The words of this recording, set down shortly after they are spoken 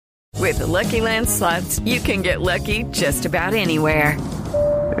With the Lucky Land Slots, you can get lucky just about anywhere.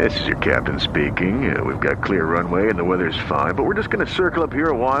 This is your captain speaking. We've got clear runway and the weather's fine, but we're just going to circle up here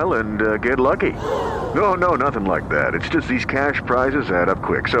a while and get lucky. No, nothing like that. It's just these cash prizes add up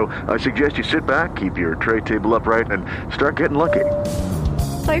quick. So I suggest you sit back, keep your tray table upright, and start getting lucky.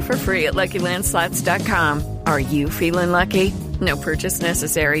 Play for free at LuckyLandSlots.com. Are you feeling lucky? No purchase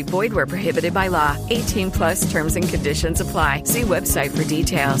necessary. Void where prohibited by law. 18 plus terms and conditions apply. See website for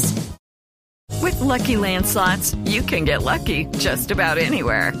details. With Lucky Land Slots, you can get lucky just about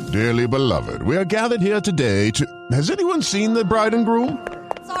anywhere. Dearly beloved, we are gathered here today to... Has anyone seen the bride and groom?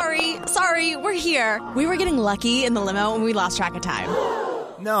 Sorry, we're here. We were getting lucky in the limo and we lost track of time.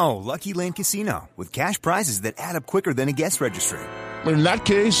 No, Lucky Land Casino, with cash prizes that add up quicker than a guest registry. In that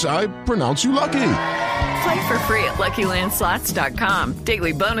case, I pronounce you lucky. Play for free at LuckyLandSlots.com.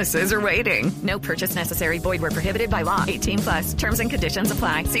 Daily bonuses are waiting. No purchase necessary. Void where prohibited by law. 18 plus. Terms and conditions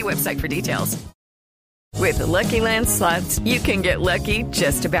apply. See website for details. With the Lucky Land Slots, you can get lucky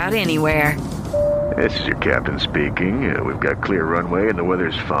just about anywhere. This is your captain speaking. We've got clear runway and the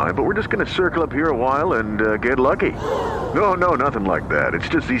weather's fine, but we're just going to circle up here a while and get lucky. No, nothing like that. It's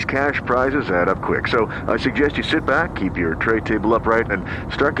just these cash prizes add up quick. So I suggest you sit back, keep your tray table upright, and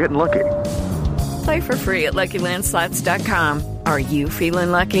start getting lucky. Play for free at LuckyLandSlots.com. Are you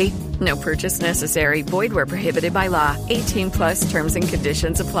feeling lucky? No purchase necessary. Void where prohibited by law. 18 plus terms and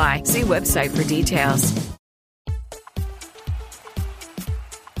conditions apply. See website for details.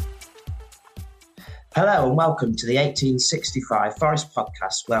 Hello and welcome to the 1865 Forest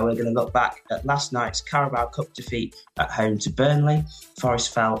podcast, where we're going to look back at last night's Carabao Cup defeat at home to Burnley.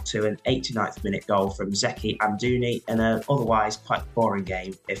 Forest fell to an 89th minute goal from Zeki Amdouni in an otherwise quite boring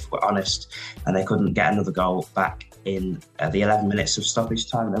game, if we're honest, and they couldn't get another goal back in the 11 minutes of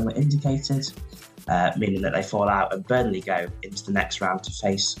stoppage time that were indicated, meaning that they fall out and Burnley go into the next round to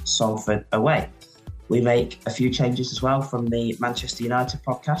face Salford away. We make a few changes as well from the Manchester United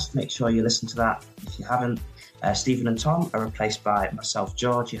podcast. Make sure you listen to that if you haven't. Stephen and Tom are replaced by myself,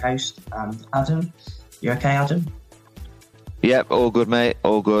 George, your host, and Adam. You okay, Adam? Yep, all good, mate.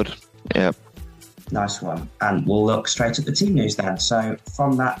 All good. Yep. Nice one. And we'll look straight at the team news then. So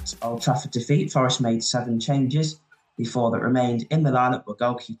from that Old Trafford defeat, Forest made 7 changes. The 4 that remained in the lineup were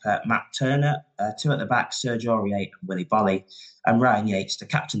goalkeeper Matt Turner, 2 at the back, Serge Aurier and Willy Boly, and Ryan Yates to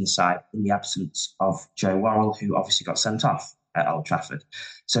captain the side in the absence of Joe Worrell, who obviously got sent off at Old Trafford.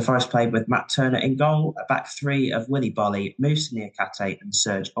 So Forest played with Matt Turner in goal, a back 3 of Willy Boly, Moussa Niakate and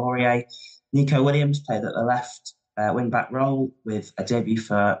Serge Aurier. Nico Williams played at the left wing-back role with a debut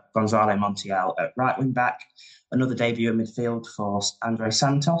for Gonzalo Montiel at right wing-back, another debut in midfield for Andre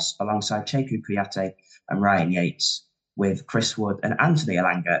Santos alongside Cheku Kouyaté and Ryan Yates, with Chris Wood and Anthony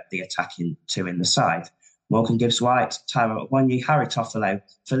Elanga the attacking 2 in the side. Morgan Gibbs-White, Tyro Ogbonyi, Harry Toffolo,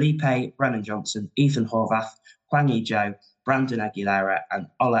 Felipe, Brennan Johnson, Ethan Horvath, Hwang Yi-jo, Brandon Aguilera and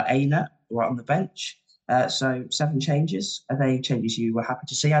Ola Aina were on the bench. So 7 changes. Are they changes you were happy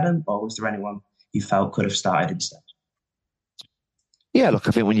to see, Adam, or was there anyone you felt could have started instead? Yeah, look,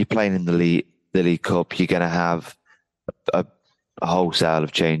 I think when you're playing in the League Cup, you're going to have a wholesale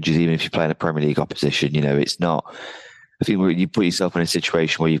of changes, even if you're playing a Premier League opposition. You know, it's not... I think you put yourself in a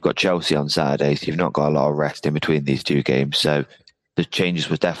situation where you've got Chelsea on Saturday, so you've not got a lot of rest in between these 2 games. So the changes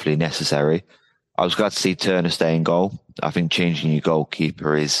was definitely necessary. I was glad to see Turner stay in goal. I think changing your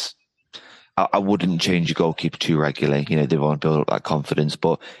goalkeeper is... I wouldn't change your goalkeeper too regularly. You know, they want to build up that confidence.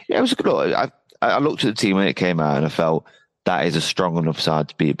 But yeah, it was a good look. I looked at the team when it came out and I felt that is a strong enough side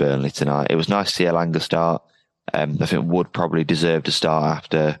to beat Burnley tonight. It was nice to see Elanga start. I think Wood probably deserved a start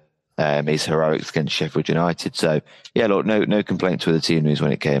after his heroics against Sheffield United. So, yeah, look, no complaints with the team news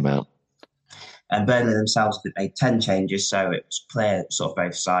when it came out. And Burnley themselves made 10 changes, so it was clear sort of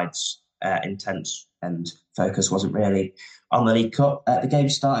both sides' intense and focus wasn't really on the League Cup. The game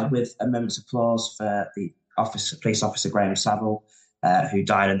started with a moment's applause for the police officer Graham Saville, who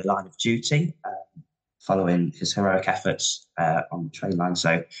died in the line of duty following his heroic efforts on the train line.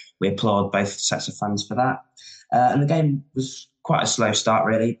 So we applaud both sets of fans for that. And the game was quite a slow start,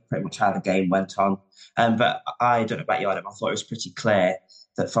 really, pretty much how the game went on. But I don't know about you, Adam, I thought it was pretty clear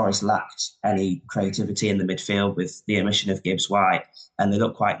that Forest lacked any creativity in the midfield with the omission of Gibbs-White, and they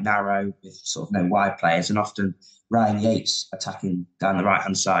looked quite narrow with sort of no wide players, and often Ryan Yates attacking down the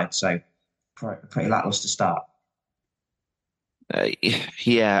right-hand side. So pretty lacklustre start.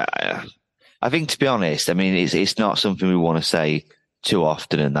 Yeah, I think, to be honest, I mean, it's not something we want to say too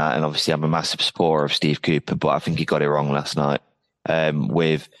often in that, and obviously I'm a massive supporter of Steve Cooper, but I think he got it wrong last night.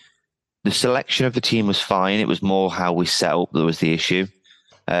 With the selection of the team was fine. It was more how we set up that was the issue.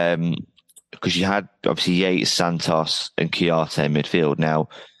 Because you had obviously Yates, Santos and Kouyaté in midfield. Now,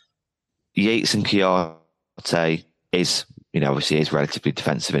 Yates and Kouyaté is, obviously is relatively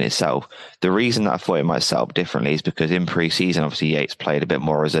defensive in itself. The reason that I thought it might set up differently is because in pre-season, obviously Yates played a bit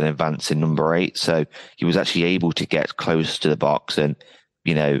more as an advancing number 8. So he was actually able to get close to the box and,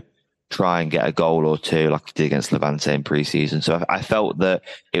 try and get a goal or two like he did against Levante in pre-season. So I felt that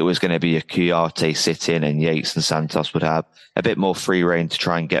it was going to be a Kouyaté sit-in and Yates and Santos would have a bit more free rein to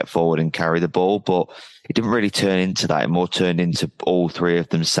try and get forward and carry the ball. But it didn't really turn into that. It more turned into all three of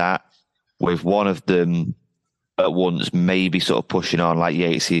them sat with one of them at once, maybe sort of pushing on. Like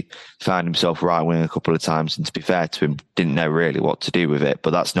Yates, he found himself right wing a couple of times, and to be fair to him, didn't know really what to do with it.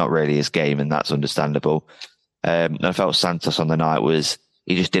 But that's not really his game, and that's understandable. And I felt Santos on the night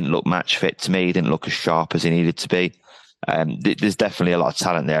he just didn't look match fit to me. He didn't look as sharp as he needed to be. There's definitely a lot of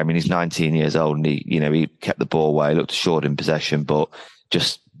talent there. I mean, he's 19 years old, and he kept the ball well. He looked assured in possession, but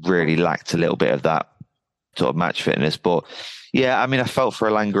just really lacked a little bit of that sort of match fitness. But yeah, I mean, I felt for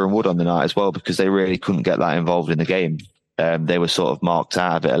Elanga and Wood on the night as well, because they really couldn't get that involved in the game. They were sort of marked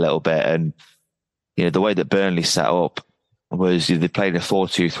out of it a little bit. And, the way that Burnley set up was they played a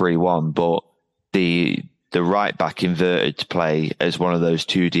 4-2-3-1, but the right back inverted to play as one of those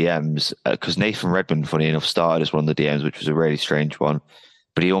two DMs, because Nathan Redmond, funny enough, started as one of the DMs, which was a really strange one.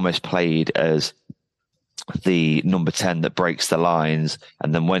 But he almost played as the number 10 that breaks the lines.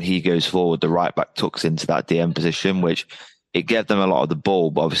 And then when he goes forward, the right back tucks into that DM position, which it gave them a lot of the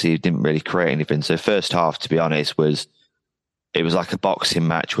ball, but obviously it didn't really create anything. So first half, to be honest, it was like a boxing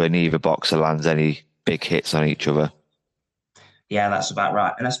match where neither boxer lands any big hits on each other. Yeah, that's about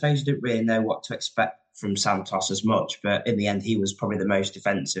right. And I suppose you didn't really know what to expect from Santos as much, but in the end, he was probably the most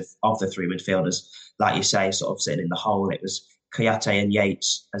defensive of the three midfielders. Like you say, sort of sitting in the hole. It was Kouyaté and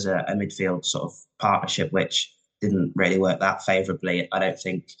Yates as a midfield sort of partnership, which didn't really work that favourably, I don't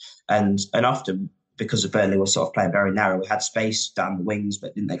think. And often, because of Burnley was sort of playing very narrow, we had space down the wings,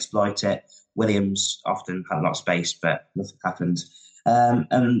 but didn't exploit it. Williams often had a lot of space, but nothing happened.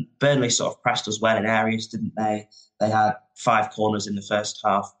 And Burnley sort of pressed us well in areas, didn't they? They had 5 corners in the first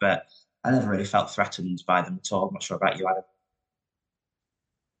half, but I never really felt threatened by them at all. I'm not sure about you,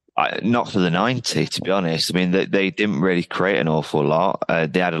 Adam. Not for the 90, to be honest. I mean, they didn't really create an awful lot.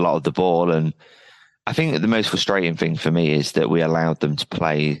 They had a lot of the ball. And I think that the most frustrating thing for me is that we allowed them to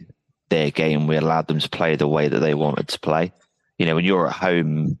play their game. We allowed them to play the way that they wanted to play. When you're at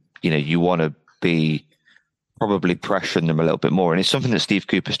home, you want to be probably pressuring them a little bit more. And it's something that Steve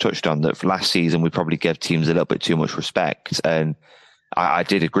Cooper's touched on, that for last season, we probably gave teams a little bit too much respect. And I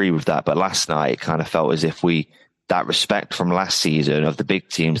did agree with that. But last night, it kind of felt as if that respect from last season of the big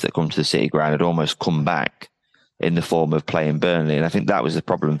teams that come to the City Ground had almost come back in the form of playing Burnley. And I think that was the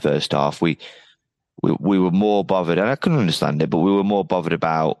problem first half. We were more bothered, and I couldn't understand it, but we were more bothered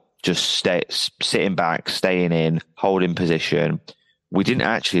about just sitting back, staying in, holding position. We didn't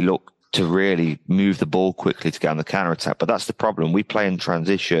actually look to really move the ball quickly to get on the counter-attack. But that's the problem. We play in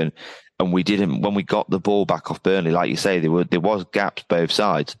transition, and we didn't. When we got the ball back off Burnley, like you say, there was gaps both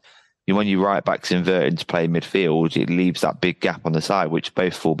sides. When you right backs inverted to play midfield, it leaves that big gap on the side, which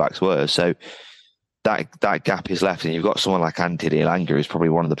both fullbacks were. So that gap is left, and you've got someone like Anthony Elanga, who's probably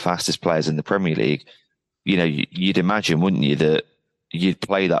one of the fastest players in the Premier League. You'd imagine, wouldn't you, that you'd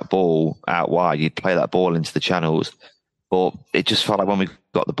play that ball out wide, you'd play that ball into the channels. But it just felt like when we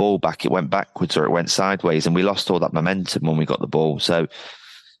got the ball back, it went backwards or it went sideways, and we lost all that momentum when we got the ball. So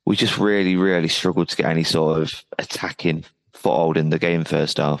we just really, really struggled to get any sort of attacking foothold in the game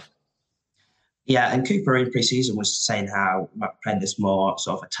first half. Yeah, and Cooper in pre-season was saying how we might play this more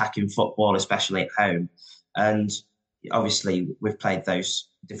sort of attacking football, especially at home. And obviously, we've played those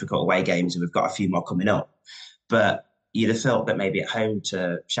difficult away games, and we've got a few more coming up. But you'd have thought that maybe at home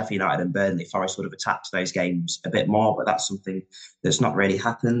to Sheffield United and Burnley, Forest would have attacked those games a bit more, but that's something that's not really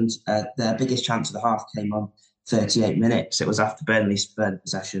happened. Their biggest chance of the half came on 38 minutes. It was after Burnley spurned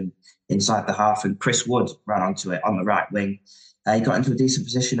possession inside the half, and Chris Wood ran onto it on the right wing. He got into a decent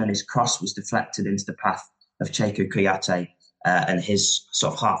position, and his cross was deflected into the path of Cheku Kouyaté, and his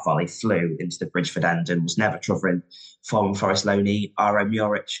sort of half volley flew into the Bridgeford end and was never covering former Forest loanee Aro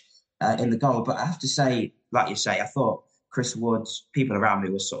Muric in the goal. But I have to say, like you say, I thought Chris Wood, people around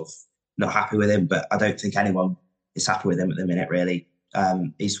me were sort of not happy with him, but I don't think anyone is happy with him at the minute, really.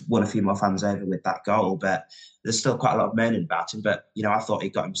 He's won a few more fans over with that goal, but there's still quite a lot of moaning about him. But, I thought he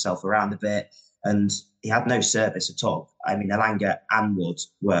got himself around a bit, and he had no service at all. I mean, Elanga and Wood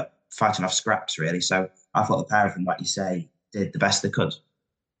were fighting off scraps, really. So I thought the pair of them, like you say, did the best they could.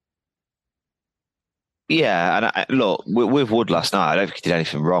 Yeah, and look, with Wood last night, I don't think he did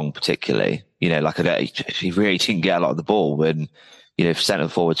anything wrong particularly. He really didn't get a lot of the ball when, centre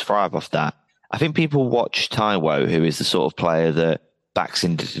forwards thrive off that. I think people watch Taiwo, who is the sort of player that backs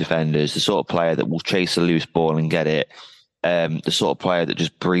into defenders, the sort of player that will chase a loose ball and get it, the sort of player that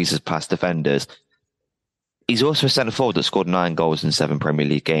just breezes past defenders. He's also a centre-forward that scored 9 goals in 7 Premier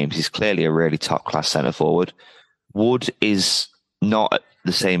League games. He's clearly a really top-class centre-forward. Wood is not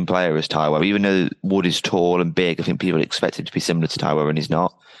the same player as Taiwo. Even though Wood is tall and big, I think people expect him to be similar to Taiwo, and he's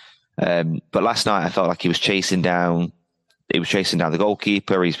not. But last night, I felt like he was chasing down the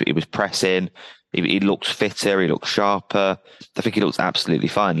goalkeeper. He was pressing. He looked fitter. He looked sharper. I think he looks absolutely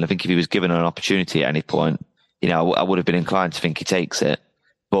fine. And I think if he was given an opportunity at any point, I would have been inclined to think he takes it.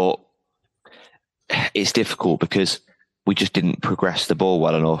 But it's difficult because we just didn't progress the ball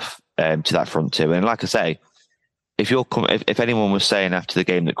well enough to that front two. And like I say, if anyone was saying after the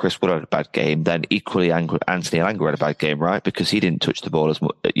game that Chris Wood had a bad game, then equally Anthony Elanga had a bad game, right? Because he didn't touch the ball as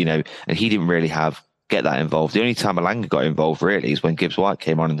much, and he didn't really get that involved. The only time Elanga got involved really is when Gibbs White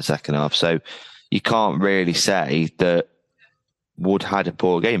came on in the second half. So you can't really say that Wood had a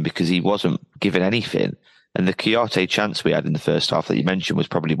poor game because he wasn't given anything. And the Kouyaté chance we had in the first half that you mentioned was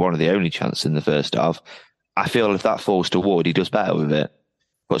probably one of the only chances in the first half. I feel if that falls to Wood, he does better with it.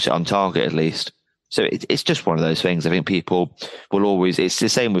 Puts it on target at least. So it's just one of those things. I think people will always, it's the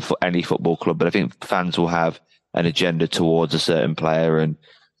same with any football club, but I think fans will have an agenda towards a certain player. And,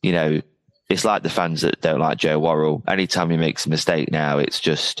 it's like the fans that don't like Joe Worrell. Anytime he makes a mistake now, they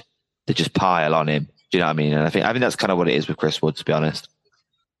just pile on him. Do you know what I mean? And I think that's kind of what it is with Chris Wood, to be honest.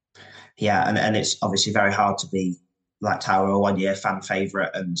 Yeah, and it's obviously very hard to be like Taiwo, a one-year fan favourite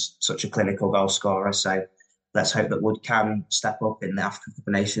and such a clinical goal scorer. So let's hope that Wood can step up in the African Cup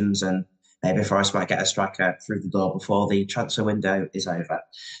of Nations, and maybe Forest might get a striker through the door before the transfer window is over.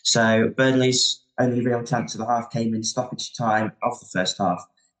 So Burnley's only real chance of the half came in stoppage time of the first half.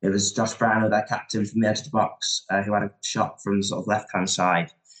 It was Josh Brown, their captain, from the edge of the box, who had a shot from the sort of left-hand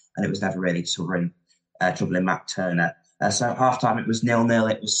side, and it was never really troubling Matt Turner. So at half-time, it was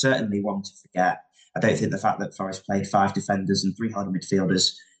 0-0. It was certainly one to forget. I don't think the fact that Forest played 5 defenders and 3 holding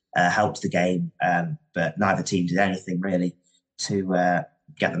midfielders helped the game, but neither team did anything really to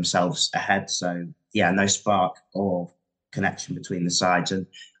get themselves ahead. So, yeah, no spark or connection between the sides. And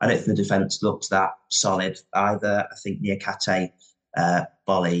I don't think the defence looked that solid either. I think Niakate,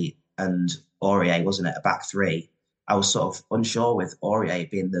 Bolly and Aurier, wasn't it, a back three? I was sort of unsure with Aurier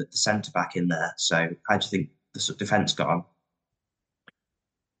being the centre-back in there. So how do you think the defence got on?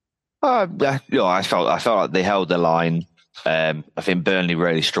 I felt like they held the line. I think Burnley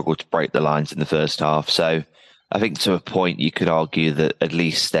really struggled to break the lines in the first half. So I think to a point you could argue that at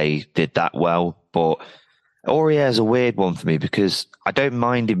least they did that well. But Aurier is a weird one for me because I don't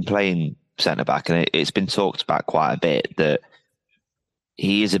mind him playing centre-back, and it's been talked about quite a bit that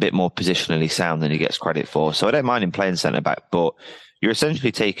he is a bit more positionally sound than he gets credit for. So I don't mind him playing centre-back, but you're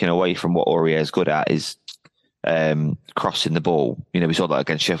essentially taking away from what Aurier is good at is crossing the ball. We saw that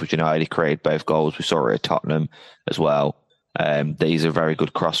against Sheffield United. He created both goals. We saw it at Tottenham as well. He's a very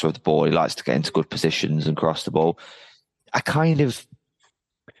good crosser of the ball. He likes to get into good positions and cross the ball. I don't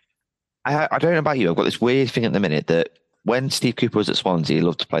know about you. I've got this weird thing at the minute that when Steve Cooper was at Swansea, he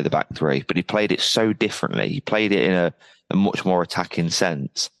loved to play the back three, but he played it so differently. He played it in a much more attacking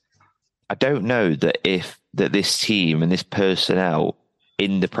sense. I don't know that this team and this personnel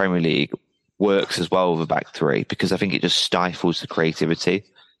in the Premier League works as well with a back three, because I think it just stifles the creativity.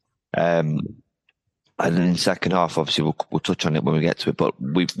 And then in the second half, obviously we'll touch on it when we get to it, but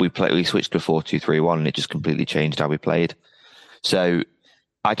we switched to a 4-2-3-1 and it just completely changed how we played. So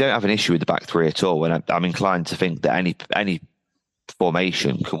I don't have an issue with the back three at all, and I'm inclined to think that any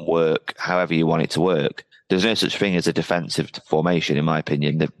formation can work however you want it to work. There's no such thing as a defensive formation, in my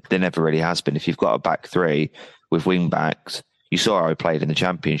opinion. There never really has been. If you've got a back three with wing backs, you saw how we played in the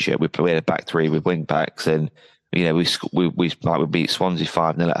Championship. We had a back three with wing backs, and we beat Swansea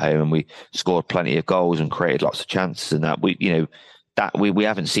 5-0 at home, and we scored plenty of goals and created lots of chances. And that we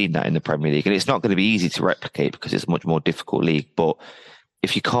haven't seen that in the Premier League, and it's not going to be easy to replicate because it's a much more difficult league. But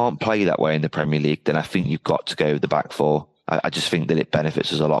if you can't play that way in the Premier League, then I think you've got to go with the back four. I just think that it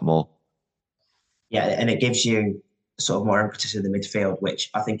benefits us a lot more. Yeah, and it gives you sort of more impetus in the midfield, which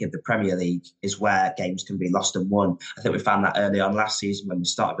I think in the Premier League is where games can be lost and won. I think we found that early on last season when we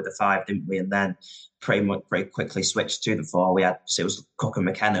started with the 5, didn't we? And then pretty quickly switched to the 4. It was Cook and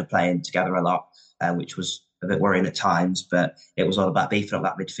McKenna playing together a lot, which was a bit worrying at times, but it was all about beefing up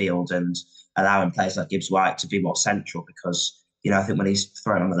that midfield and allowing players like Gibbs White to be more central, because, I think when he's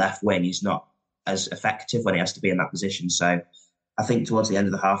thrown on the left wing, he's not as effective when he has to be in that position. So I think towards the end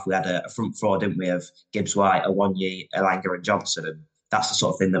of the half, we had a front four, didn't we, of Gibbs White, Awoniyi, Elanga and Johnson. And that's the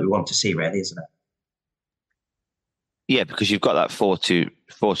sort of thing that we want to see, really, isn't it? Yeah, because you've got that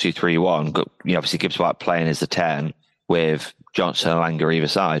 4-2-3-1. Obviously, Gibbs White playing as a 10 with Johnson and Langer either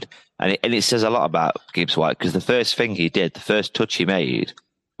side. And it says a lot about Gibbs White, because the first thing he did, the first touch he made,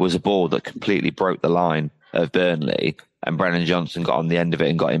 was a ball that completely broke the line of Burnley, and Brennan Johnson got on the end of it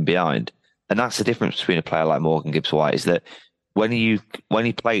and got in behind. And that's the difference between a player like Morgan Gibbs White, is that when he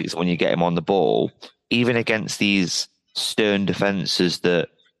plays, when you get him on the ball, even against these stern defences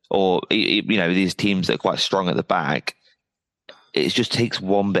or these teams that are quite strong at the back, it just takes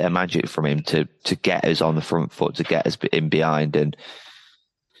one bit of magic from him to get us on the front foot, to get us in behind. And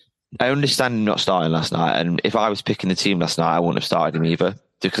I understand him not starting last night. And if I was picking the team last night, I wouldn't have started him either,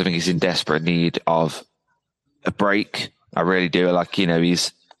 because I think he's in desperate need of a break. I really do. Like,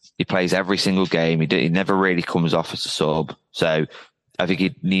 he plays every single game. He never really comes off as a sub. So I think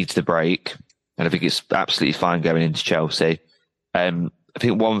he needs the break. And I think it's absolutely fine going into Chelsea. I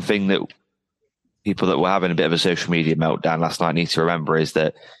think one thing that people that were having a bit of a social media meltdown last night need to remember is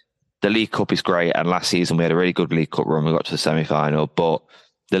that the League Cup is great. And last season we had a really good League Cup run. We got to the semi-final. But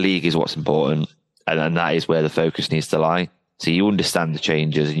the league is what's important. And that is where the focus needs to lie. So you understand the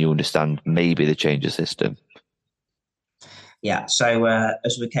changes, and you understand maybe the change of system. Yeah, so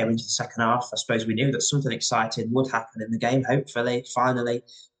as we came into the second half, I suppose we knew that something exciting would happen in the game, hopefully, finally,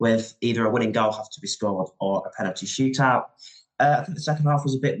 with either a winning goal have to be scored or a penalty shootout. I think the second half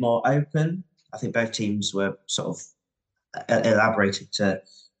was a bit more open. I think both teams were sort of elaborated to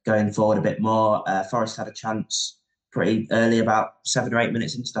going forward a bit more. Forest had a chance pretty early, about 7 or 8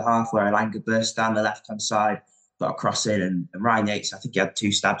 minutes into the half, where Elanga burst down the left-hand side, got a cross in, and Ryan Yates, I think he had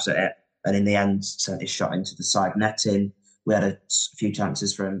 2 stabs at it, and in the end sent his shot into the side netting. We had a few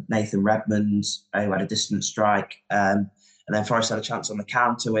chances from Nathan Redmond, who had a distant strike. And then Forest had a chance on the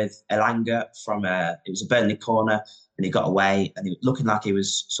counter with Elanga from it was a Burnley corner, and he got away, and he was looking like he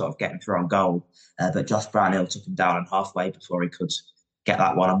was sort of getting through on goal. But Josh Brownhill took him down on halfway before he could get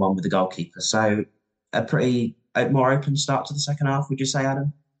that one-on-one with the goalkeeper. So a pretty more open start to the second half, would you say,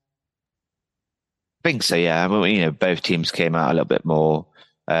 Adam? I think so, yeah. I mean, both teams came out a little bit more.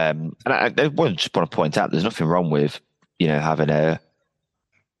 And I just want to point out there's nothing wrong with having a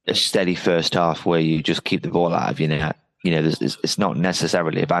steady first half where you just keep the ball out of your net. It's not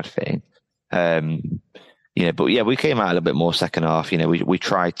necessarily a bad thing. But yeah, we came out a little bit more second half. We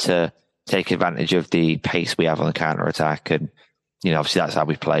tried to take advantage of the pace we have on the counter attack, and obviously that's how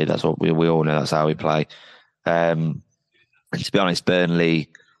we play. That's what we all know. That's how we play. And to be honest, Burnley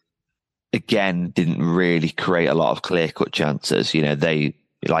again didn't really create a lot of clear cut chances. They,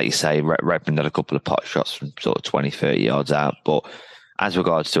 like you say, Redmond had a couple of pot shots from sort of 20, 30 yards out. But as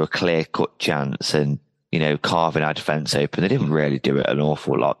regards to a clear-cut chance and, carving our defence open, they didn't really do it an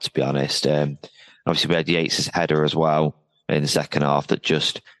awful lot, to be honest. Obviously, we had Yates' header as well in the second half that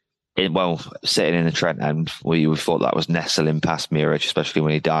just, sitting in the Trent end, we thought that was nestling past Muric, especially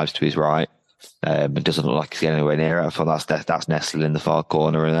when he dives to his right. It doesn't look like he's getting anywhere near it. I thought that's nestling in the far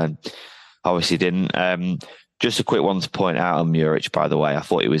corner, and then obviously didn't. Just a quick one to point out on Muric, by the way. I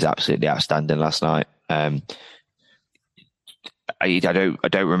thought he was absolutely outstanding last night. I don't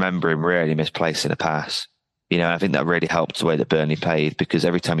remember him really misplacing a pass. I think that really helped the way that Burnley played, because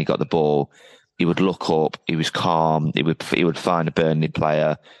every time he got the ball, he would look up, he was calm, he would find a Burnley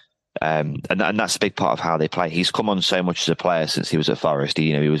player. And that's a big part of how they play. He's come on so much as a player since he was at Forest.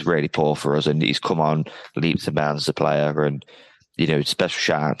 He was really poor for us, and he's come on leaps and bounds as a player. And, special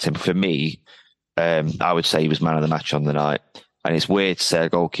shout out to him. For me, I would say he was man of the match on the night. And it's weird to say a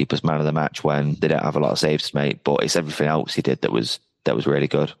goalkeeper's man of the match when they don't have a lot of saves to make, but it's everything else he did that was really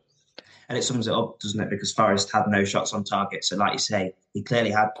good. And it sums it up, doesn't it? Because Forest had no shots on target. So like you say, he clearly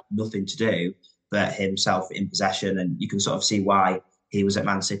had nothing to do but himself in possession. And you can sort of see why he was at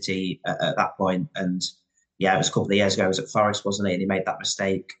Man City at that point. And yeah, it was a couple of years ago. He was at Forest, wasn't he? And he made that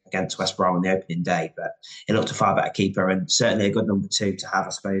mistake against West Brom on the opening day. But he looked a far better keeper, and certainly a good number 2 to have,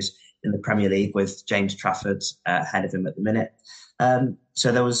 I suppose, in the Premier League, with James Trafford ahead of him at the minute.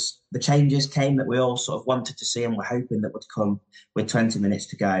 So there was the changes came that we all sort of wanted to see and were hoping that would come with 20 minutes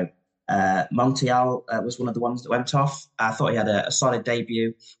to go. Montiel was one of the ones that went off. I thought he had a solid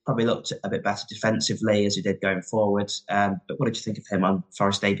debut, probably looked a bit better defensively as he did going forward. But what did you think of him on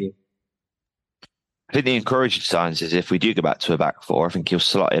Forest debut? I think the encouraging signs is if we do go back to a back 4, I think he'll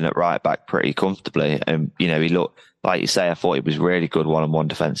slot in at right back pretty comfortably. And, he looked, like you say, I thought he was really good one-on-one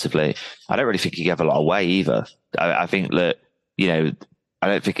defensively. I don't really think he gave a lot away either. I think that,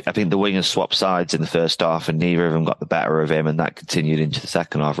 I think the wingers swapped sides in the first half, and neither of them got the better of him, and that continued into the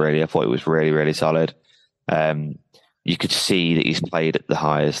second half, really. I thought it was really, really solid. You could see that he's played at the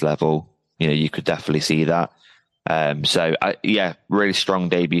highest level. You could definitely see that. Really strong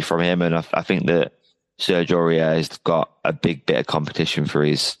debut from him, and I think that Serge Aurier has got a big bit of competition for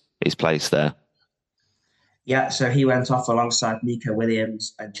his place there. Yeah, so he went off alongside Nico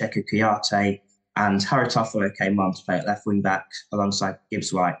Williams and Checo Kouyaté, and Harry Toffolo came on to play at left wing back alongside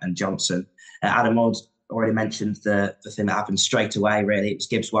Gibbs White and Johnson. Adam Ward already mentioned the thing that happened straight away, really. It was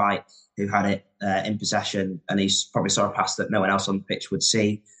Gibbs White who had it in possession, and he probably saw a pass that no one else on the pitch would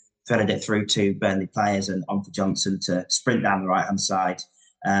see, threaded it through to Burnley players and on for Johnson to sprint down the right hand side.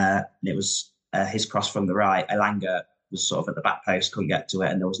 And it was his cross from the right. Elanga was sort of at the back post, couldn't get to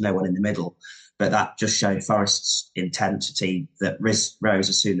it, and there was no one in the middle. But that just showed Forest's intensity that rose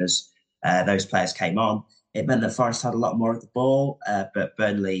as soon as those players came on. It meant that Forest had a lot more of the ball, but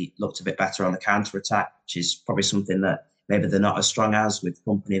Burnley looked a bit better on the counter attack, which is probably something that maybe they're not as strong as with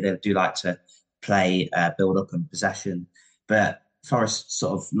Company. They do like to play, build up and possession. But Forest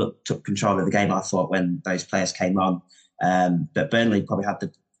sort of took control of the game, I thought, when those players came on. But Burnley probably had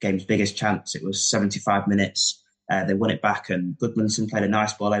the game's biggest chance. It was 75 minutes. They won it back, and Goodmanson played a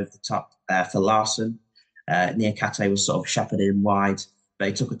nice ball over the top for Larson. Niakate was sort of shepherded him wide, but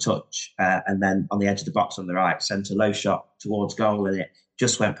he took a touch and then on the edge of the box on the right, sent a low shot towards goal, and it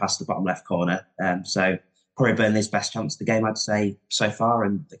just went past the bottom left corner. So probably Burnley's best chance of the game, I'd say, so far,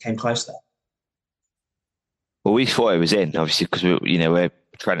 and they came close there. Well, we thought it was in, obviously, because we're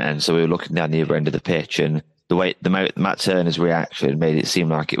Trenton, so we were looking down the other end of the pitch, and the way Matt Turner's reaction made it seem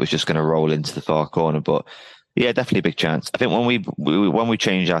like it was just going to roll into the far corner. But yeah, definitely a big chance. I think when we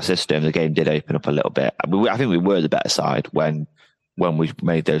changed our system, the game did open up a little bit. I think we were the better side when we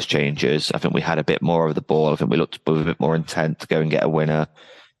made those changes. I think we had a bit more of the ball. I think we looked with a bit more intent to go and get a winner.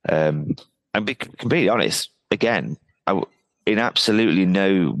 And be completely honest, again, in absolutely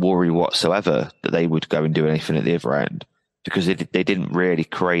no worry whatsoever that they would go and do anything at the other end, because they didn't really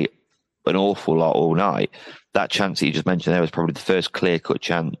create an awful lot all night. That chance that you just mentioned there was probably the first clear-cut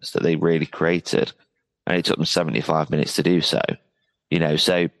chance that they really created, and it took them 75 minutes to do so.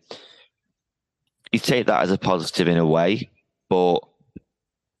 So you take that as a positive in a way, but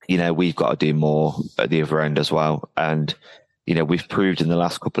we've got to do more at the other end as well. And we've proved in the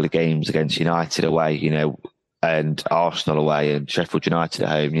last couple of games against United away, and Arsenal away and Sheffield United at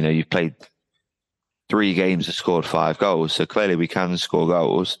home, you've played 3 games and scored 5 goals. So clearly we can score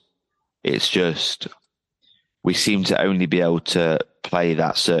goals. It's just we seem to only be able to play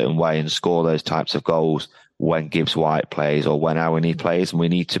that certain way and score those types of goals when Gibbs White plays or when Awani plays. And we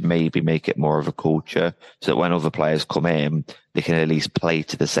need to maybe make it more of a culture so that when other players come in, they can at least play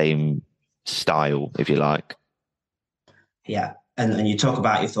to the same style, if you like. Yeah. And you talk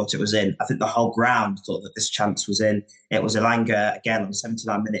about you thought it was in. I think the whole ground thought that this chance was in. It was Elanga, again, on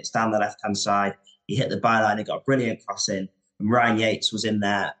 79 minutes down the left-hand side. He hit the byline, he got a brilliant cross in. And Ryan Yates was in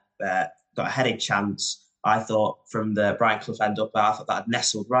there, got a headed chance. I thought from the Brian Clough end up, I thought that had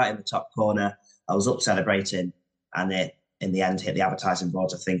nestled right in the top corner. I was up celebrating, and it, in the end, hit the advertising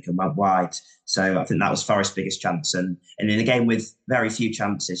boards, I think, and went wide. So I think that was Forest's biggest chance. And in a game with very few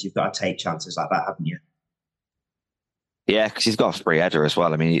chances, you've got to take chances like that, haven't you? Yeah, because he's got a free header as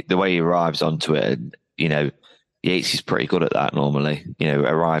well. I mean, the way he arrives onto it, and Yates is pretty good at that normally.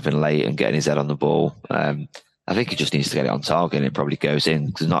 Arriving late and getting his head on the ball. I think he just needs to get it on target, and it probably goes in.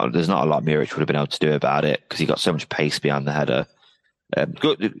 Because there's not a lot Muric would have been able to do about it because he got so much pace behind the header.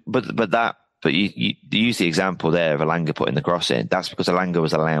 Good, but you use the example there of Elanga putting the cross in. That's because Elanga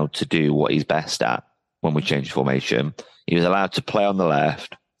was allowed to do what he's best at when we changed formation. He was allowed to play on the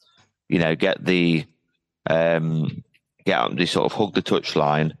left. Get the sort of hug the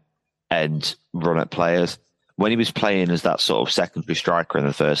touchline and run at players. When he was playing as that sort of secondary striker in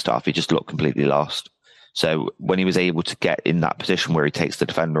the first half, he just looked completely lost. So when he was able to get in that position where he takes the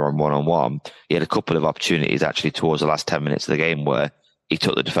defender on one-on-one, he had a couple of opportunities actually towards the last 10 minutes of the game where he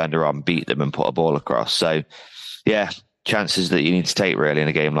took the defender on, beat them and put a ball across. So, yeah, chances that you need to take really in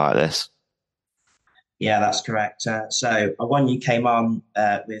a game like this. Yeah, that's correct. So Awani came on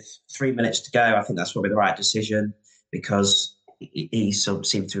with 3 minutes to go. I think that's probably the right decision because he sort of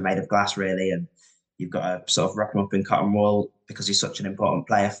seemed to be made of glass, really, and you've got to sort of wrap him up in cotton wool because he's such an important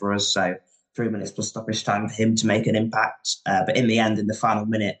player for us. So 3 minutes plus stoppage time for him to make an impact. But in the end, in the final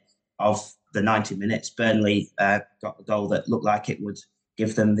minute of the 90 minutes, Burnley got the goal that looked like it would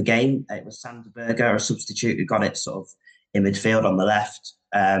give them the game. It was Sanderberger, a substitute, who got it sort of in midfield on the left.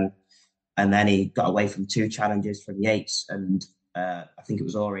 And then he got away from 2 challenges from Yates and I think it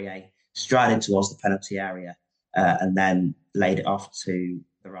was Aurier, strided towards the penalty area and then laid it off to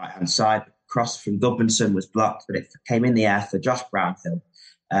the right-hand side. Cross from Goodmanson was blocked, but it came in the air for Josh Brownhill.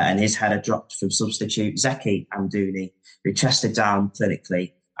 And his header dropped from substitute Zeki Amdouni, who chested down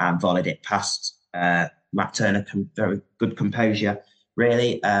clinically and volleyed it past Matt Turner. Very good composure,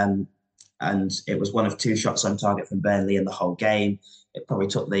 really. And it was one of 2 shots on target from Burnley in the whole game. It probably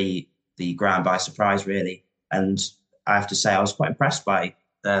took the ground by surprise, really. And I have to say, I was quite impressed by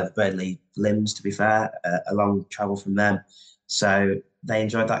the Burnley limbs, to be fair, a long travel from them. So they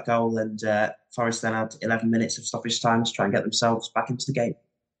enjoyed that goal, and Forest then had 11 minutes of stoppage time to try and get themselves back into the game.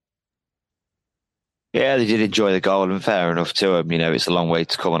 Yeah, they did enjoy the goal, and fair enough to them. It's a long way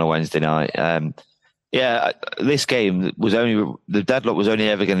to come on a Wednesday night. This game the deadlock was only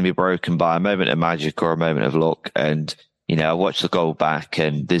ever going to be broken by a moment of magic or a moment of luck. And, I watched the goal back,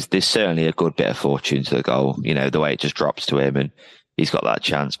 and there's certainly a good bit of fortune to the goal, the way it just drops to him and he's got that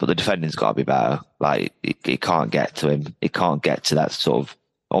chance. But the defending's got to be better. Like, it can't get to him. It can't get to that sort of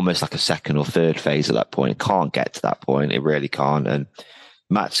almost like a second or third phase at that point. It can't get to that point. It really can't. And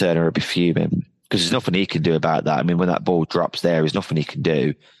Matt Turner will be fuming, because there's nothing he can do about that. I mean, when that ball drops there, there's nothing he can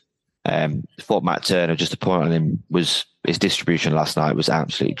do. I thought Matt Turner, just to point on him, his distribution last night was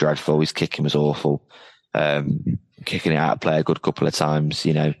absolutely dreadful. His kicking was awful. Kicking it out of play a good couple of times,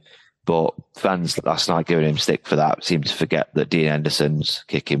 But fans last night giving him stick for that seemed to forget that Dean Henderson's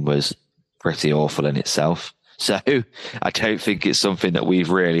kicking was pretty awful in itself. So I don't think it's something that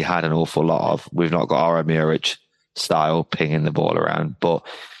we've really had an awful lot of. We've not got our Muric style pinging the ball around. But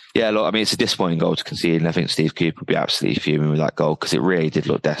yeah, look, I mean, it's a disappointing goal to concede, and I think Steve Cooper would be absolutely fuming with that goal, because it really did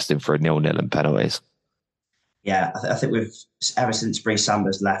look destined for a 0-0 and penalties. Yeah, I think we've, ever since Bree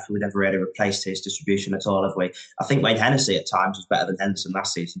Sambers left, we've never really replaced his distribution at all, have we? I think Wayne Hennessy at times was better than Henderson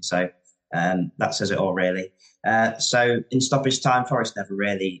last season, so that says it all, really. So in stoppage time, Forest never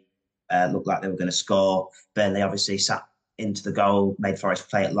really looked like they were going to score. Burnley obviously sat into the goal, made Forest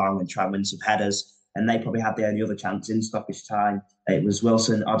play it long and try and win some headers, and they probably had the only other chance in stoppage time. It was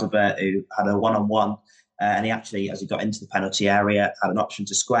Wilson Odobert who had a one-on-one, and he actually, as he got into the penalty area, had an option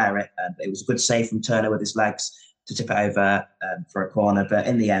to square it. But it was a good save from Turner with his legs to tip it over for a corner. But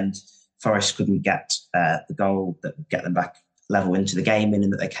in the end, Forest couldn't get the goal that would get them back level into the game,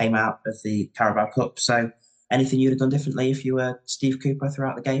 meaning that they came out of the Carabao Cup. So anything you'd have done differently if you were Steve Cooper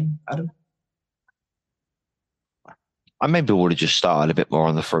throughout the game, Adam? I maybe would have just started a bit more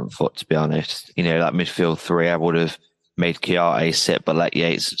on the front foot, to be honest. That midfield three, I would have made Chiarte sit, but let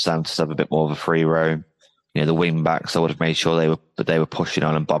Yates and Santos have a bit more of a free roam. The wing backs, I would have made sure they were pushing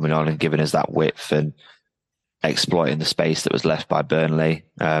on and bombing on and giving us that width and exploiting the space that was left by Burnley.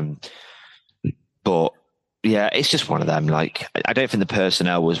 But yeah, it's just one of them. Like, I don't think the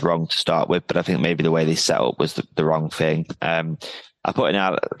personnel was wrong to start with, but I think maybe the way they set up was the wrong thing. I put in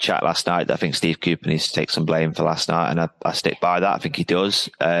our chat last night that I think Steve Cooper needs to take some blame for last night, and I stick by that. I think he does.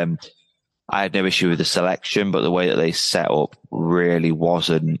 I had no issue with the selection, but the way that they set up really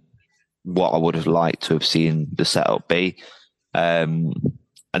wasn't what I would have liked to have seen the setup be. And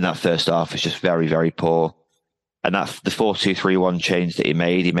that first half was just very, very poor. And that the 4-2-3-1 change that he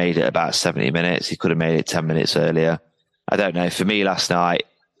made it about 70 minutes. He could have made it 10 minutes earlier. I don't know. For me last night,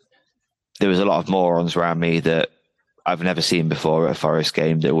 there was a lot of morons around me that I've never seen before at a Forest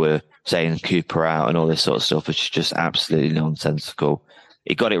game that were saying Cooper out and all this sort of stuff, which is just absolutely nonsensical.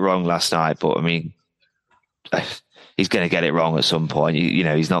 He got it wrong last night, but I mean, he's going to get it wrong at some point.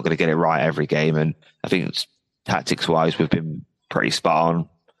 He's not going to get it right every game. And I think tactics-wise, we've been pretty spot on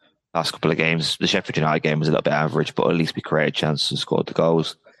last couple of games. The Sheffield United game was a little bit average, but at least we created chances and scored the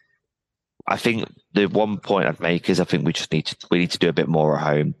goals. I think the one point I'd make is I think we need to do a bit more at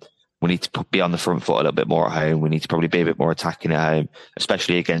home. We need to be on the front foot a little bit more at home. We need to probably be a bit more attacking at home,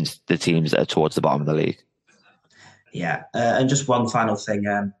 especially against the teams that are towards the bottom of the league. Yeah. And just one final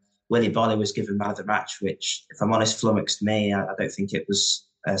thing. Willie Bolly was given man of the match, which, if I'm honest, flummoxed me. I don't think it was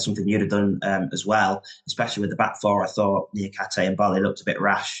something you'd have done as well, especially with the back four. I thought Niakate and Bolly looked a bit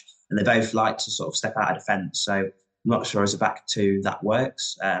rash, and they both like to sort of step out of defence. So I'm not sure as a back two that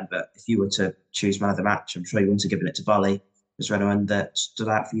works. But if you were to choose man of the match, I'm sure you wouldn't have given it to Bolly. Was there anyone that stood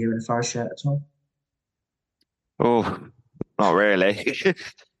out for you in a Forest shirt at all? Oh, not really.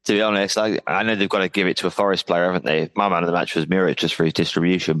 To be honest, I know they've got to give it to a Forest player, haven't they? My man of the match was Muric, just for his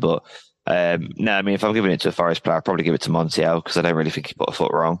distribution. But no, I mean, if I'm giving it to a Forest player, I'd probably give it to Montiel, because I don't really think he put a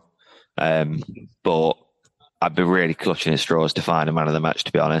foot wrong. But I'd be really clutching at straws to find a man of the match,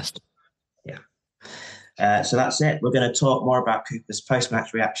 to be honest. Yeah. So that's it. We're going to talk more about Cooper's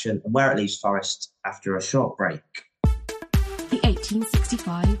post-match reaction and where it leaves Forest after a short break. The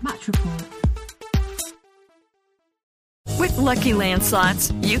 1865 Match Report. With Lucky Land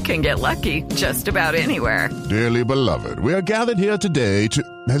Slots, you can get lucky just about anywhere. Dearly beloved, we are gathered here today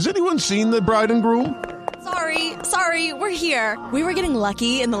to... Has anyone seen the bride and groom? Sorry, we're here. We were getting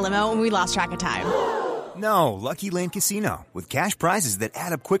lucky in the limo and we lost track of time. No, Lucky Land Casino, with cash prizes that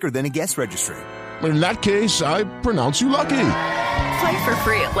add up quicker than a guest registry. In that case, I pronounce you lucky. Play for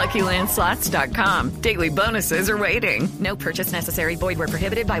free at LuckyLandSlots.com. Daily bonuses are waiting. No purchase necessary. Void where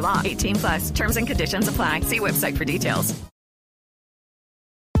prohibited by law. 18 plus. Terms and conditions apply. See website for details.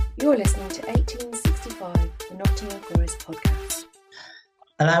 You're listening to 1865, the Nottingham Forest podcast.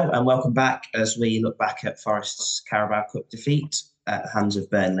 Hello and welcome back as we look back at Forest's Carabao Cup defeat at the hands of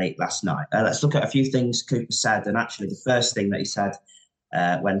Burnley last night. Let's look at a few things Cooper said, and actually the first thing that he said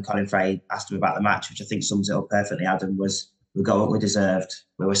when Colin Fray asked him about the match, which I think sums it up perfectly, Adam, was we got what we deserved.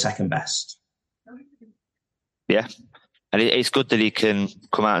 We were second best. Yeah, and it's good that he can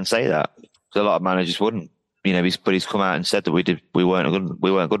come out and say that, because a lot of managers wouldn't. You know, he's come out and said that we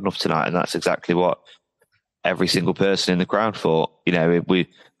weren't good enough tonight, and that's exactly what every single person in the crowd thought. You know,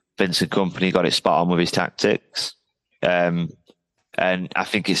 Vincent Kompany got it spot on with his tactics, and I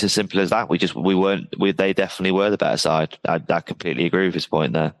think it's as simple as that. They definitely were the better side. I completely agree with his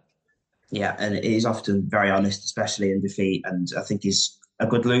point there. Yeah, and he's often very honest, especially in defeat, and I think he's a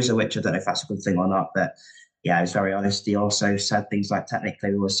good loser, which I don't know if that's a good thing or not, but yeah, he's very honest. He also said things like,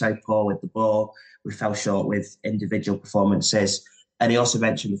 technically we were so poor with the ball, we fell short with individual performances. And he also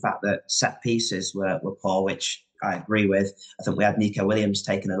mentioned the fact that set pieces were poor, which I agree with. I think we had Nico Williams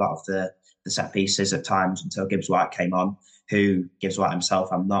taking a lot of the set pieces at times until Gibbs White came on, who Gibbs White himself,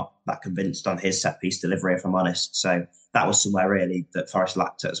 I'm not that convinced on his set piece delivery, if I'm honest. So that was somewhere really that Forest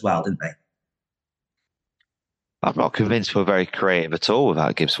lacked it as well, didn't they? I'm not convinced we're very creative at all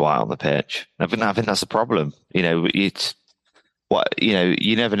without Gibbs White on the pitch. I think that's a problem. You know,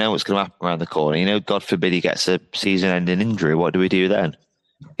 you never know what's going to happen around the corner. You know, God forbid he gets a season-ending injury. What do we do then?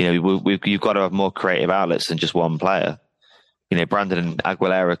 You know, you've got to have more creative outlets than just one player. You know, Brandon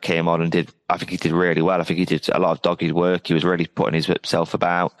Aguilera came on and I think he did really well. I think he did a lot of dogged work. He was really putting himself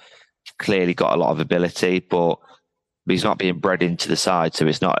about. Clearly got a lot of ability, but he's not being bred into the side. So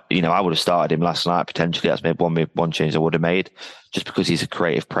it's not, you know, I would have started him last night potentially. That's maybe one change I would have made, just because he's a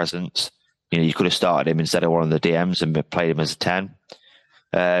creative presence. You know, you could have started him instead of one of the DMs and played him as a 10.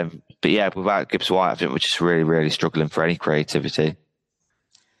 But yeah, without Gibbs White, I think we're just really, really struggling for any creativity.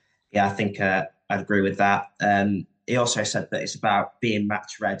 Yeah, I think I'd agree with that. He also said that it's about being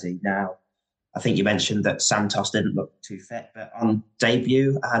match ready. Now, I think you mentioned that Santos didn't look too fit, but on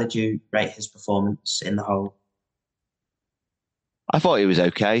debut, how did you rate his performance in the whole? I thought he was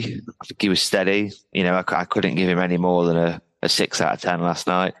okay. I think he was steady. You know, I couldn't give him any more than a 6 out of 10 last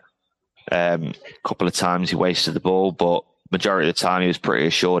night. A couple of times he wasted the ball, but majority of the time he was pretty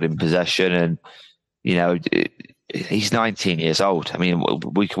assured in possession. And, you know, he's 19 years old. I mean,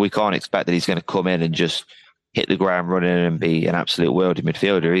 we can't expect that he's going to come in and just hit the ground running and be an absolute worldie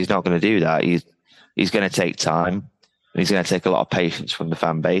midfielder. He's not going to do that. He's going to take time, and he's going to take a lot of patience from the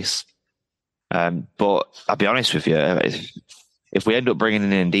fan base. But I'll be honest with you, if we end up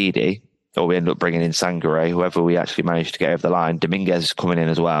bringing in Ndidi, or we end up bringing in Sangare, whoever we actually manage to get over the line, Dominguez is coming in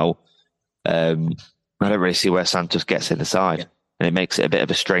as well. I don't really see where Santos gets in the side. Yeah. And it makes it a bit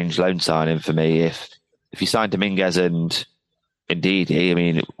of a strange loan signing for me. If you sign Dominguez and Ndidi, I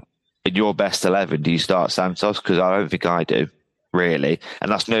mean, in your best 11, do you start Santos? Because I don't think I do, really.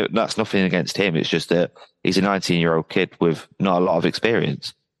 And that's nothing against him. It's just that he's a 19-year-old kid with not a lot of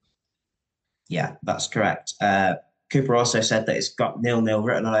experience. Yeah, that's correct. Cooper also said that it's got 0-0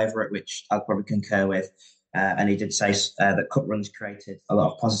 written all over it, which I'd probably concur with. And he did say that cup runs created a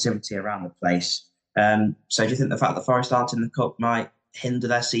lot of positivity around the place. So do you think the fact that Forest aren't in the cup might hinder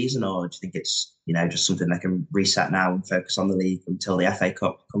their season, or do you think it's, you know, just something they can reset now and focus on the league until the FA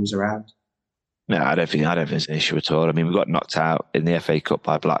Cup comes around? No, I don't think it's an issue at all. I mean, we got knocked out in the FA Cup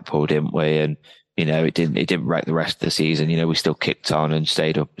by Blackpool, didn't we? And you know, it didn't wreck the rest of the season. You know, we still kicked on and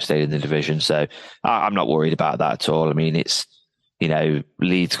stayed in the division. So I'm not worried about that at all. I mean, it's, you know,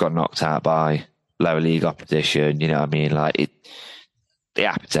 Leeds got knocked out by lower league opposition. You know what I mean? Like it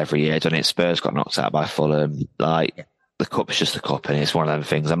happens every year, doesn't it? Spurs got knocked out by Fulham. Like the cup's just a cup, and it's one of them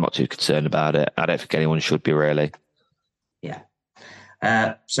things. I'm not too concerned about it. I don't think anyone should be, really. Yeah.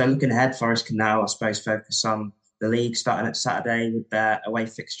 So looking ahead, Forest can now, I suppose, focus on the league starting at Saturday with their away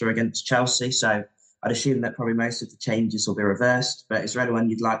fixture against Chelsea. So I'd assume that probably most of the changes will be reversed. But is there anyone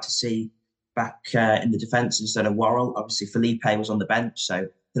you'd like to see back in the defence instead of Worrell? Obviously, Felipe was on the bench, so I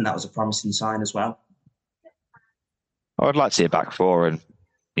think that was a promising sign as well. I'd like to see a back four, and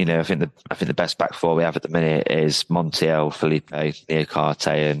you know, I think the best back four we have at the minute is Montiel, Felipe,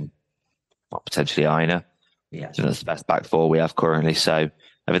 Niakate, and potentially Aina. Yeah, so that's the best back four we have currently. So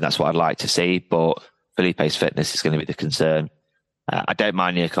I think that's what I'd like to see, but Felipe's fitness is going to be the concern. I don't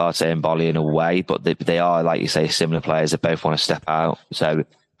mind Niakate and Bolly in a way, but they are, like you say, similar players that both want to step out. So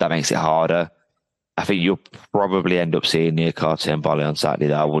that makes it harder. I think you'll probably end up seeing Niakate and Bolly on Saturday,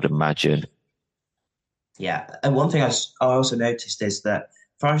 though, I would imagine. Yeah, and one thing I also noticed is that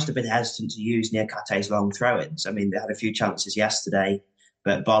Forest have been hesitant to use Niakate's long throw-ins. I mean, they had a few chances yesterday,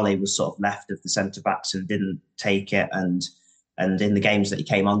 but Bolly was sort of left of the centre-backs and didn't take it. And in the games that he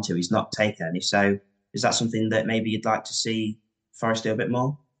came onto, he's not taken any. So is that something that maybe you'd like to see Forest do a bit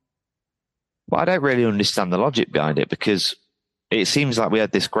more? Well, I don't really understand the logic behind it, because it seems like we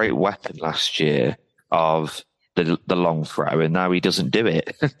had this great weapon last year of the long throw, and now he doesn't do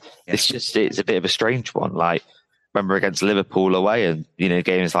it. It's a bit of a strange one. Like, remember against Liverpool away, and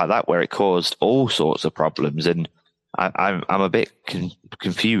games like that where it caused all sorts of problems. And I'm a bit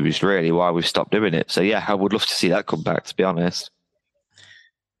confused, really, why we've stopped doing it. So yeah, I would love to see that come back, to be honest.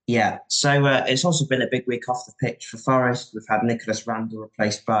 Yeah, so it's also been a big week off the pitch for Forest. We've had Nicholas Randall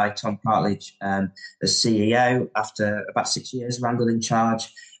replaced by Tom Partridge as CEO after about 6 years. Randall in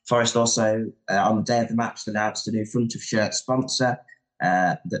charge. Forest also, on the day of the match, announced a new front of shirt sponsor.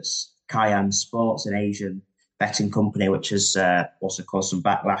 That's Cayenne Sports, an Asian betting company, which has also caused some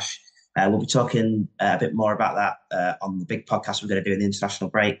backlash. We'll be talking a bit more about that on the big podcast we're going to do in the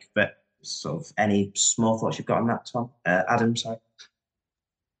international break. But sort of any small thoughts you've got on that, Tom? Adam, sorry.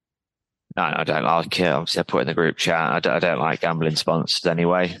 No, I don't like it. Obviously, I put in the group chat, I don't like gambling sponsors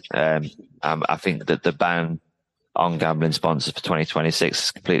anyway. I think that the ban on gambling sponsors for 2026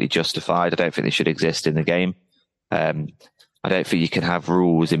 is completely justified. I don't think they should exist in the game. I don't think you can have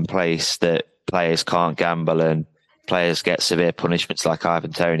rules in place that players can't gamble and players get severe punishments like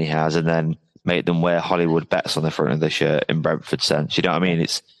Ivan Toney has, and then make them wear Hollywood bets on the front of the shirt in Brentford sense. You know what I mean?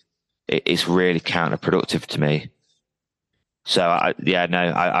 It's really counterproductive to me. So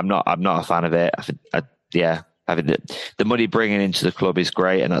I'm not a fan of it. Having the money bringing into the club is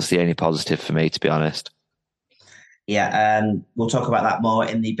great, and that's the only positive for me, to be honest. Yeah, we'll talk about that more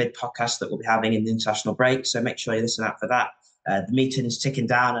in the big podcast that we'll be having in the international break. So make sure you listen out for that. The meeting is ticking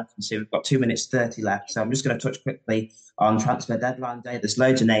down. I can see we've got 2 minutes 30 left. So I'm just going to touch quickly on transfer deadline day. There's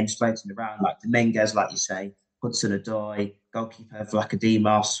loads of names floating around, like Dominguez, like you say, Hudson-Odoi, goalkeeper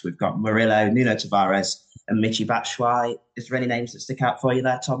Vlachodimos. We've got Murillo, Nuno Tavares, and Michy Batshuayi. Is there any names that stick out for you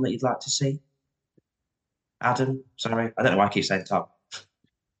there, Tom, that you'd like to see? Adam? Sorry, I don't know why I keep saying Tom.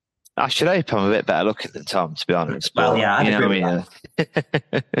 I should hope I'm a bit better looking than Tom, to be honest. Well, yeah, I agree with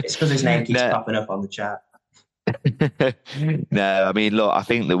that. It's because his name keeps popping up on the chat. No, I mean, look, I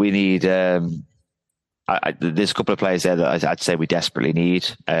think that we need... there's a couple of players there that I'd say we desperately need.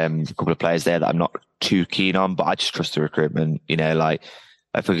 A couple of players there that I'm not too keen on, but I just trust the recruitment.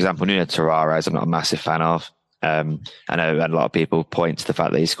 For example, Nuno Tavares, I'm not a massive fan of. I know a lot of people point to the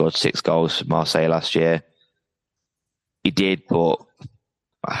fact that he scored 6 goals for Marseille last year. He did, but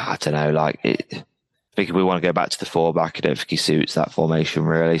I don't know. I think if we want to go back to the 4-back, I don't think he suits that formation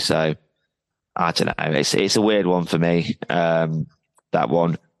really. So I don't know. It's a weird one for me. That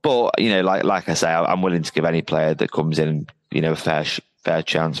one. But, like I say, I'm willing to give any player that comes in, a fair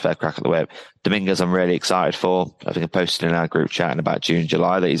chance, fair crack at the whip. Dominguez, I'm really excited for. I think I posted in our group chat in about June,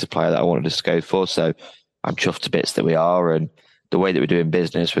 July that he's a player that I wanted us to go for. So I'm chuffed to bits that we are. And the way that we're doing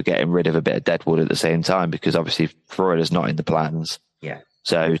business, we're getting rid of a bit of deadwood at the same time, because obviously Freud is not in the plans. Yeah.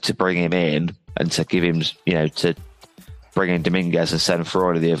 So to bring him in and to give him, to bring in Dominguez and send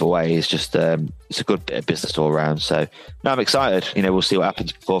Freud the other way is just, it's a good bit of business all around. So now I'm excited. We'll see what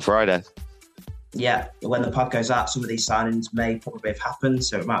happens before Friday. Yeah, when the pod goes out, some of these signings may probably have happened,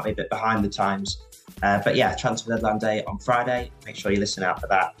 so it might be a bit behind the times. But yeah, transfer deadline day on Friday. Make sure you listen out for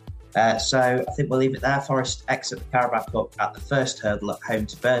that. So I think we'll leave it there. Forest exit the Carabao Cup at the first hurdle at home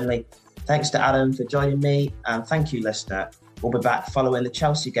to Burnley. Thanks to Adam for joining me, and thank you, listener. We'll be back following the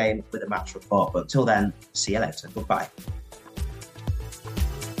Chelsea game with a match report. But until then, see you later. Goodbye.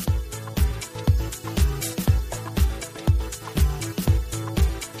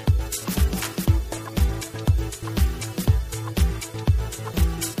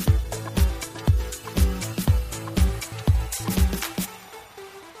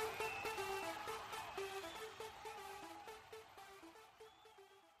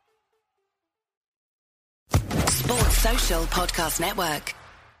 Social Podcast Network.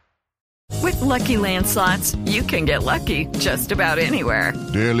 With Lucky Land Slots, you can get lucky just about anywhere.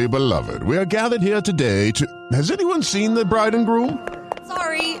 Dearly beloved, we are gathered here today to... Has anyone seen the bride and groom?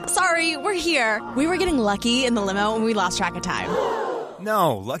 Sorry, we're here. We were getting lucky in the limo and we lost track of time.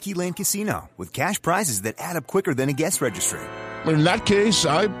 No, Lucky Land Casino, with cash prizes that add up quicker than a guest registry. In that case,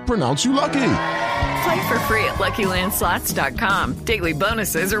 I pronounce you lucky. Play for free at LuckyLandSlots.com. Daily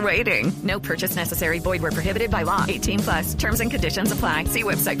bonuses are waiting. No purchase necessary. Void where prohibited by law. 18+. Terms and conditions apply. See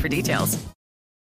website for details.